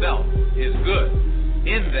in itself is good,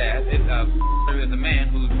 in that it is a man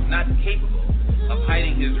who's not capable of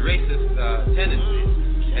hiding his racist tendencies.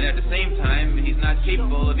 And at the same time, he's not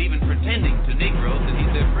capable of even pretending to Negroes that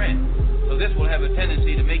he's their friend. So this will have a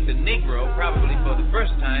tendency to make the Negro, probably for the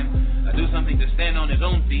first time, do something to stand on his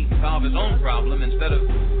own feet and solve his own problem, instead of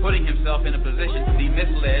putting himself in a position to be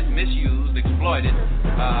misled, misused, exploited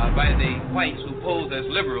by the whites who pose as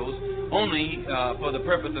liberals only for the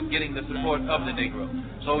purpose of getting the support of the Negro.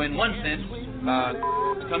 So in one sense,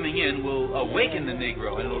 coming in will awaken the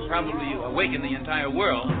Negro, and it will probably awaken the entire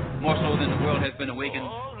world, more so than the world has been awakened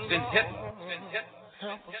since Hitler.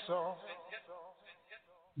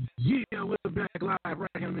 Yeah, we're back live right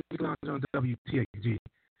here on Musiq Lounge on WTXG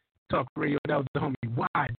Talk Radio. That was the homie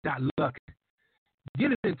Y.Luck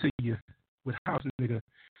getting into you with House Nigga.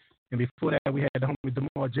 And before that, we had the homie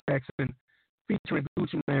DeMar Jackson featuring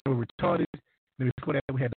Gucci Man with Retarded. And before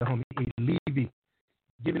that, we had the homie A. Levy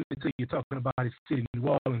giving it to you, talking about his city,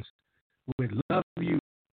 New Orleans, with Love You,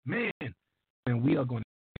 Man. And we are going to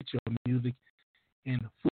get your music in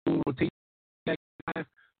full rotation live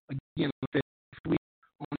again this week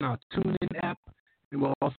on our TuneIn app, and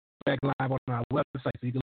we're also back live on our website, so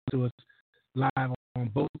you can listen to us live on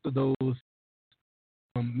both of those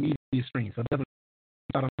media streams. So definitely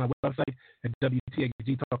start on our website at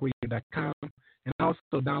WTXGTalkRadio.com, and also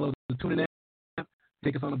download the TuneIn app,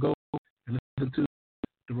 take us on the go, and listen to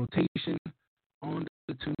the rotation on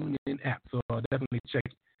the TuneIn app. So definitely check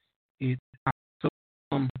it out. So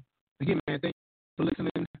again, man, thank you for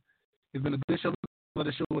listening. It's been a good show.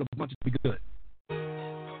 Another show with a bunch of be good.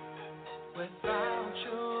 Without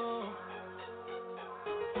you,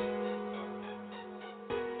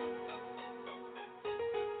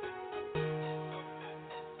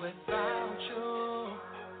 without you,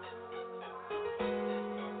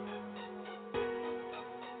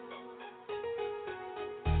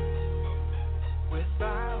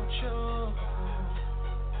 without you,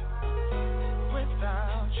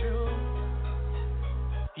 without you,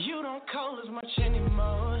 you don't call as much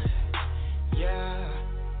anymore. Yeah.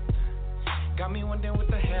 Got me wondering what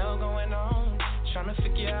the hell going on. Trying to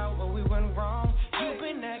figure out what we went wrong. You've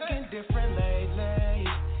been acting different lately.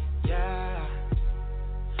 Yeah.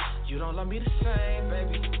 You don't love me the same,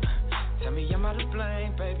 baby. Tell me am I to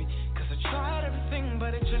blame, baby. Cause I tried everything,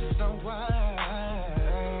 but it just don't work.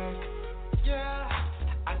 Yeah.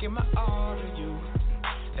 I give my all to you.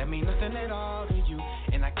 That mean nothing at all to you.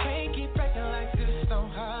 And I can't keep acting like this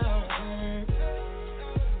don't hurt.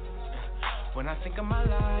 When I think of my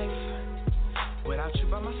life without you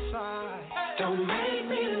by my side, don't make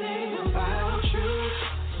me live without you.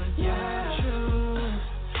 Without you,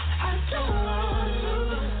 I don't want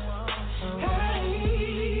to.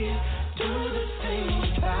 Hey, do the thing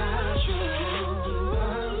without you.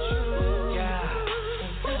 Yeah,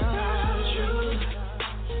 without you,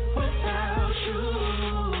 without you.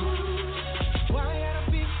 Why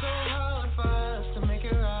gotta be so hard for us to make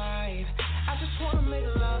it right? I just wanna make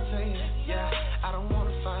love to you. Yeah, I don't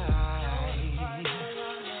wanna fight.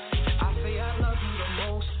 I say I love you the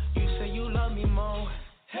most.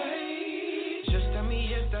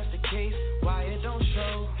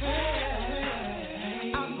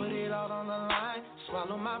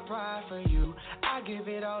 I give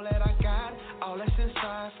it all that I got, all that's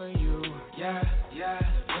inside for you. Yeah, yeah,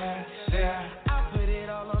 yeah, yeah. I put it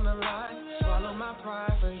all on the line, swallow my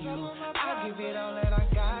pride for you. I give it all that I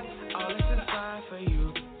got, all that's inside for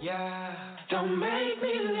you. Yeah. Don't make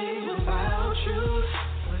me live without you.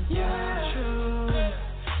 Yeah, true.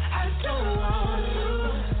 I don't want to.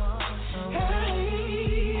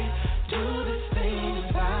 Hey, do this thing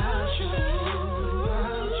without you.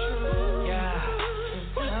 Yeah,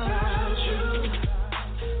 without you.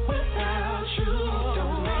 Without you.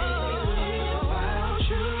 Don't make me live without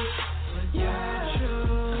you. Yeah,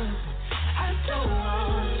 true. I don't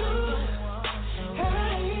want to.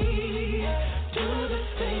 Hey, do this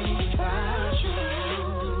thing without you.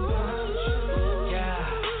 Yeah,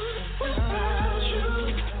 without you.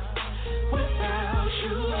 Without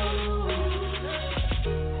you.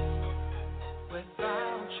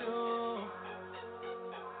 Without you.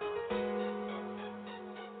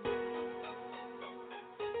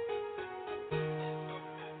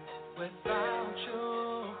 Without you.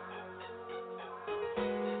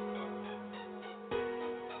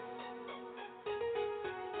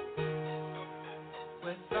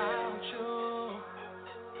 Without you.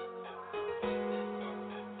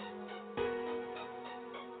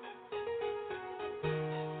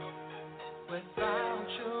 Without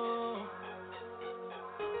you.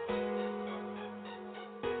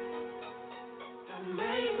 Don't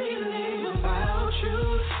make me live without you.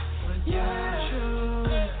 Yeah, true.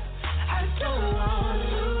 I don't want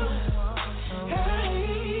to.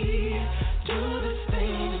 Hey, do this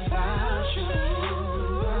thing without you.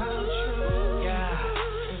 Yeah,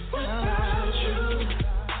 without you.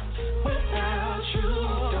 Without you.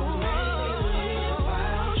 Don't make me live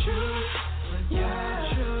without you. Yeah,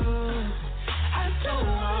 true. I don't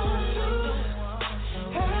want to.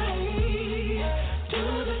 Hey, do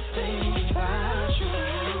this thing without you.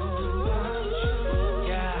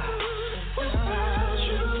 Yeah, without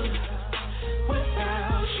you.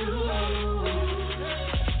 Without you.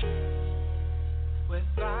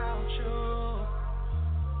 Without you.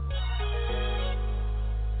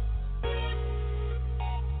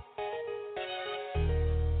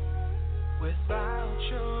 Without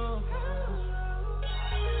you.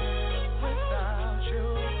 Without you.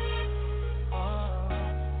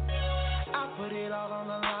 I put it all on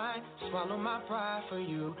the line, swallow my pride for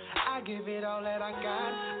you. I give it all that I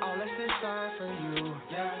got, all that's inside for you.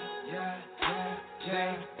 Yeah, yeah, yeah,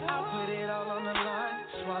 yeah. I put it all on the line,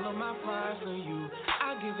 swallow my pride for you.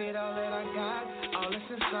 I give it all that I got, all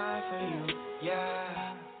that's inside for you.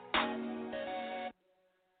 Yeah.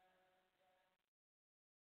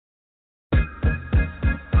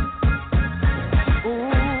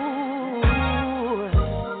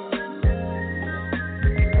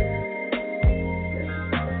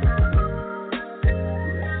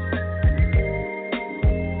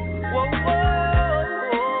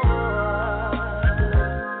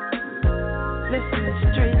 Listen,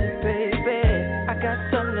 street baby, I got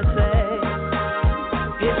something to say.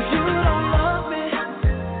 If you don't love me,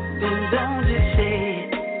 then don't just say it.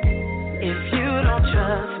 If you don't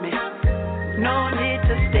trust me, no need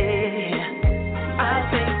to stay. I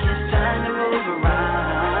think it's time to move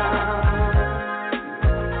around.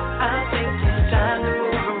 I think it's time to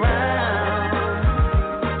move around.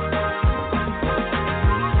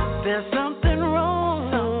 There's something wrong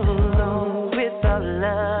with our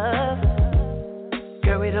love.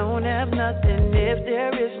 Girl, we don't have nothing if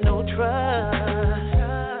there is no trust.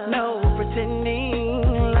 No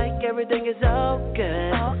pretending like everything is all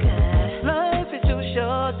good. Life is too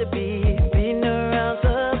short to be beating around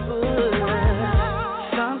the bush.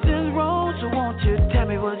 Something's wrong, so won't you tell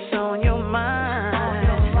me what's on your mind?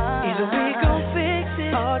 Either we gon' fix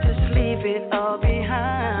it or just leave it all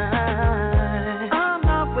behind. I'm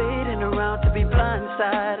not waiting around to be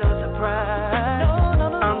blindsided or surprised.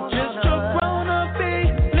 I'm just a grown-up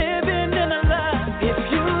babe living in a lie. If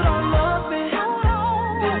you don't love me,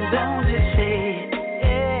 then don't just say it.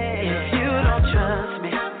 If you don't trust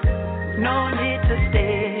me, no need to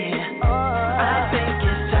stay. I think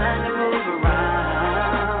it's time to move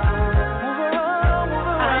around.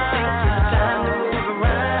 I think it's time to move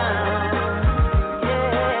around.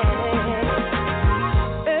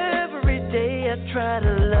 Yeah. Every day I try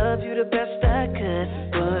to love you the best I could,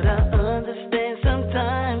 but I understand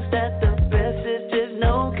sometimes that the best is just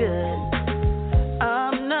no good.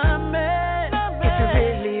 I'm not mad if you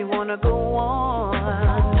really wanna go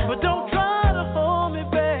on, but don't try to hold me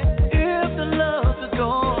back if the love is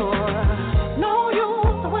gone. No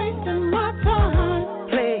use wasting my time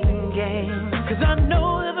playing games, 'cause I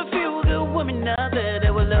know there's a few good women out there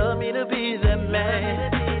that would love me to be their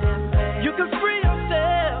man. You can free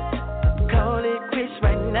yourself, call it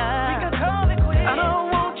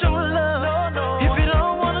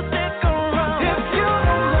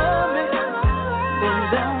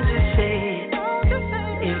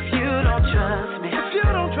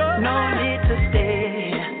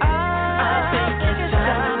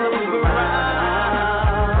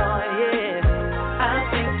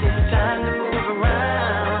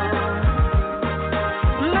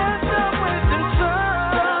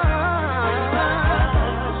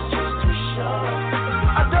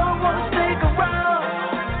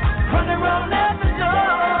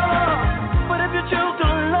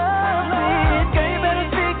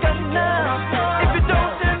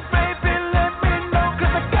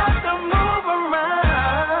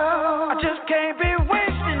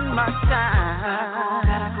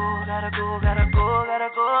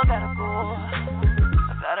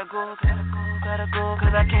gotta go,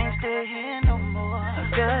 cause I can't stay here no more. I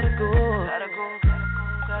gotta go, gotta go,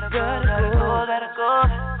 gotta go, gotta go, gotta go.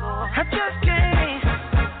 I just can't.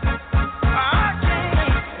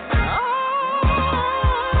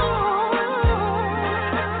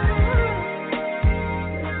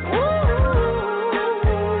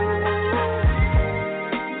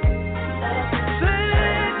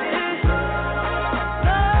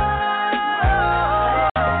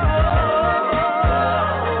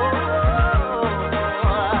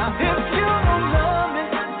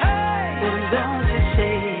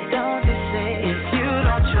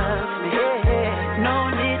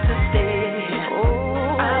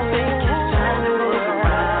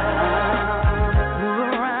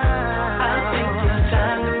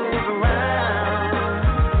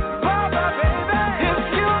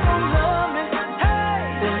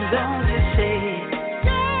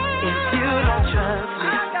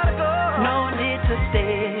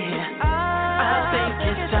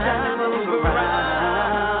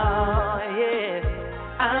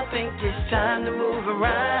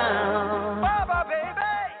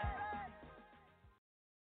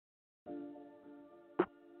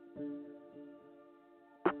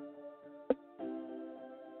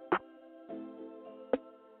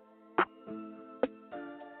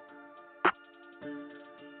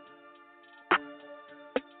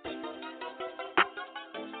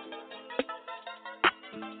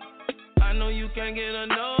 I know you can't get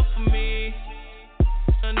enough of me.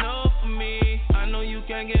 Enough of me. I know you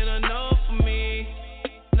can't get enough of me.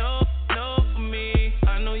 Enough of me.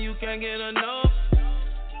 I know you can't get enough.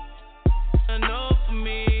 Enough of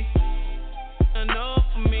me. Enough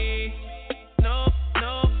of me. Enough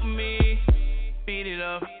of me. Beat it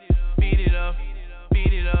up. Beat it up.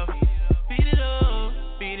 Beat it up. Beat it up.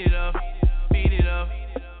 Beat it up. Beat it up.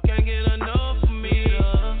 Can't get enough of me.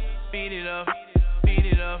 Beat it up. Beat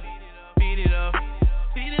it up. Beat it up,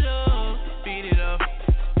 beat it up, beat it up,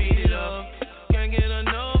 beat it up. Can't get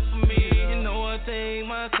enough of me. You know I take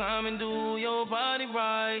my time and do your body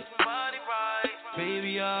right.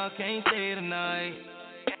 Baby, I can't stay tonight.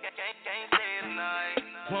 Can't stay tonight.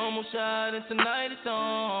 One more shot and tonight it's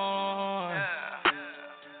on.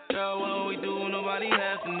 Girl, what we do, nobody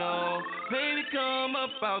has to know. Baby, come up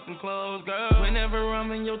out some clothes, girl. Whenever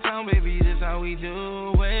I'm in your town, baby, this how we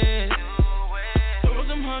do it. Throw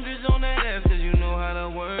some hundreds on that ass, cause you know how to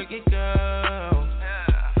work it, girl.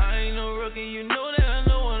 I ain't no rookie, you know that I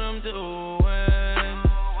know what I'm doing.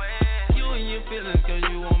 You and your feelings, cause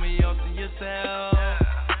you want me all to yourself.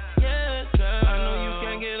 Yeah, girl. I know you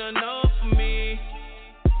can't get enough of me.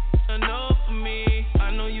 Enough of me.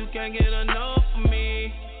 I know you can't get enough of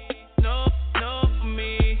me. Enough of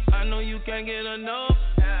me. I know you can't get enough.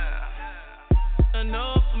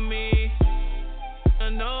 Enough of me.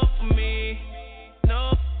 Enough of me.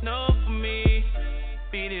 Enough for me.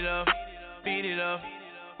 Beat it up, beat it up,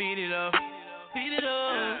 beat it up, beat it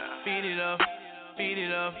up, beat it up, beat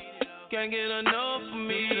it up. Can't get enough of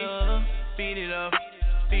me. Beat it up, beat it up,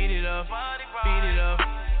 beat it up,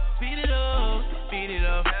 beat it up, beat it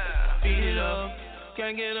up, beat it up.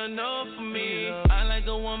 Can't get enough of me. I like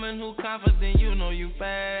a woman who confident, you know you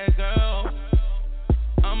bad, girl.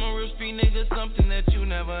 I'm a real street nigga, something that you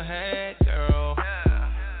never had, girl.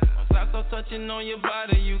 I start touching on your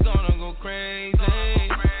body, you gonna go crazy.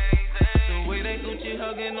 The way that Gucci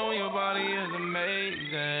hugging on your body is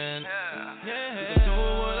amazing. Yeah, you can do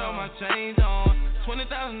it without my chains on.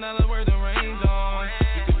 $20,000 worth of range on.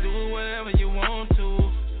 You can do whatever you want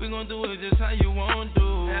to. We gon' do it just how you want to.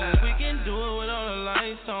 We can do it with all the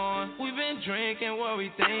lights on. We been drinking, what we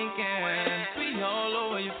thinking? We all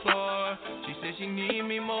over your floor. She said she need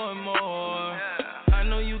me more and more. I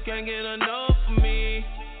know you can't get enough of me.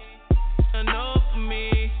 Enough of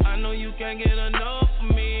me. I know you can't get enough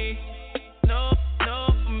of me. Enough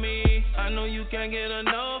of me. I know you can't get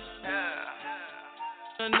enough.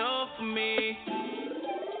 Enough of me.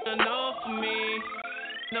 Enough of me.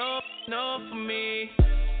 Enough of me.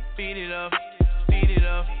 Beat it up. Beat it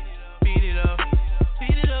up. Beat it up.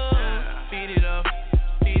 Beat it up. Beat it up.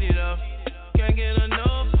 Beat it up. Can't get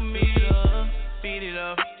enough of me. Beat it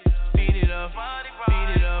up. Beat it up. Beat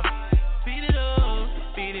it up. Beat it up.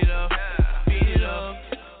 Beat it up.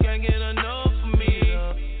 Can't get enough of me.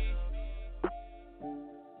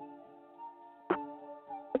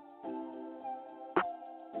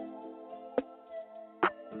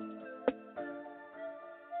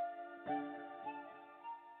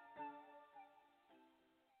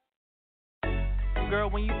 Girl,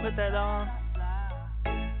 when you put that on,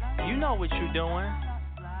 you know what you doing.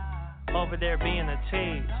 Over there being a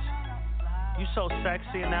tease. You so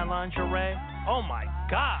sexy in that lingerie. Oh my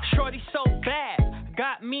God. Shorty so bad.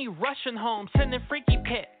 Got me rushing home, sending freaky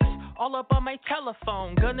pics. All up on my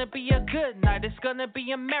telephone, gonna be a good night, it's gonna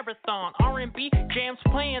be a marathon. R&B jams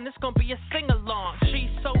playing, it's gonna be a sing-along. She's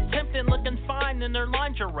so tempting, looking fine in her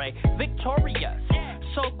lingerie. Victorious,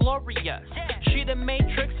 so glorious. She the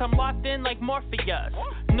Matrix, I'm locked in like Morpheus.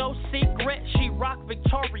 No secret, she rock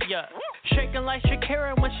Victoria. Shaking like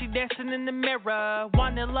Shakira when she dancing in the mirror.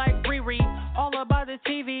 Whining like Riri, all about the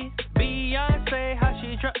TV. Beyonce, how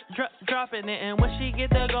she dropping it. And when she get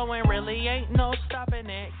there going, really ain't no stopping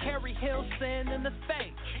it. Carrie Hilson in the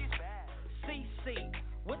face. CC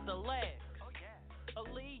with the legs.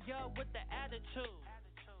 Aaliyah with the attitude.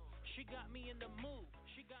 She got me in the mood.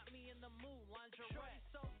 She got me in the mood. Lingerie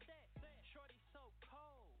so thick. Shorty so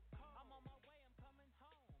cold. I'm on my way, I'm coming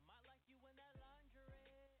home. I like you in that lingerie.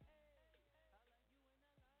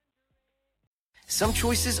 Some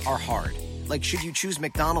choices are hard, like should you choose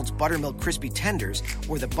McDonald's Buttermilk Crispy Tenders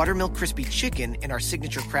or the Buttermilk Crispy Chicken in our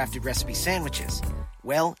signature crafted recipe sandwiches?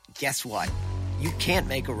 Well, guess what? You can't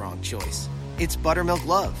make a wrong choice. It's Buttermilk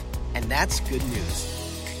Love, and that's good news.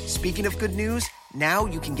 Speaking of good news, now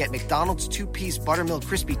you can get McDonald's 2-piece Buttermilk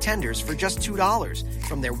Crispy Tenders for just $2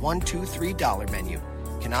 from their $1, $2, $3 menu.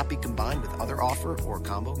 Cannot be combined with other offer or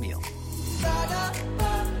combo meal.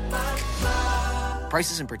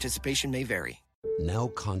 Prices and participation may vary. Now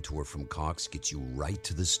Contour from Cox gets you right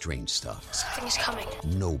to the strange stuff. Something is coming.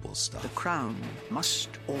 Noble stuff. The crown must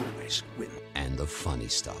always win. And the funny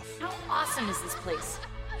stuff. How awesome is this place?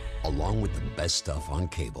 Along with the best stuff on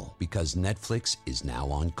cable, because Netflix is now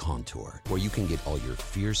on Contour, where you can get all your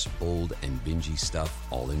fierce, bold, and bingy stuff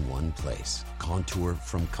all in one place. Contour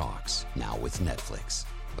from Cox, now with Netflix.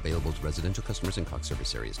 Available to residential customers in Cox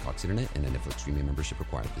service areas. Cox Internet and a Netflix Premium membership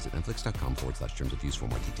required. Visit netflix.com/terms of use for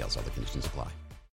more details. Other conditions apply.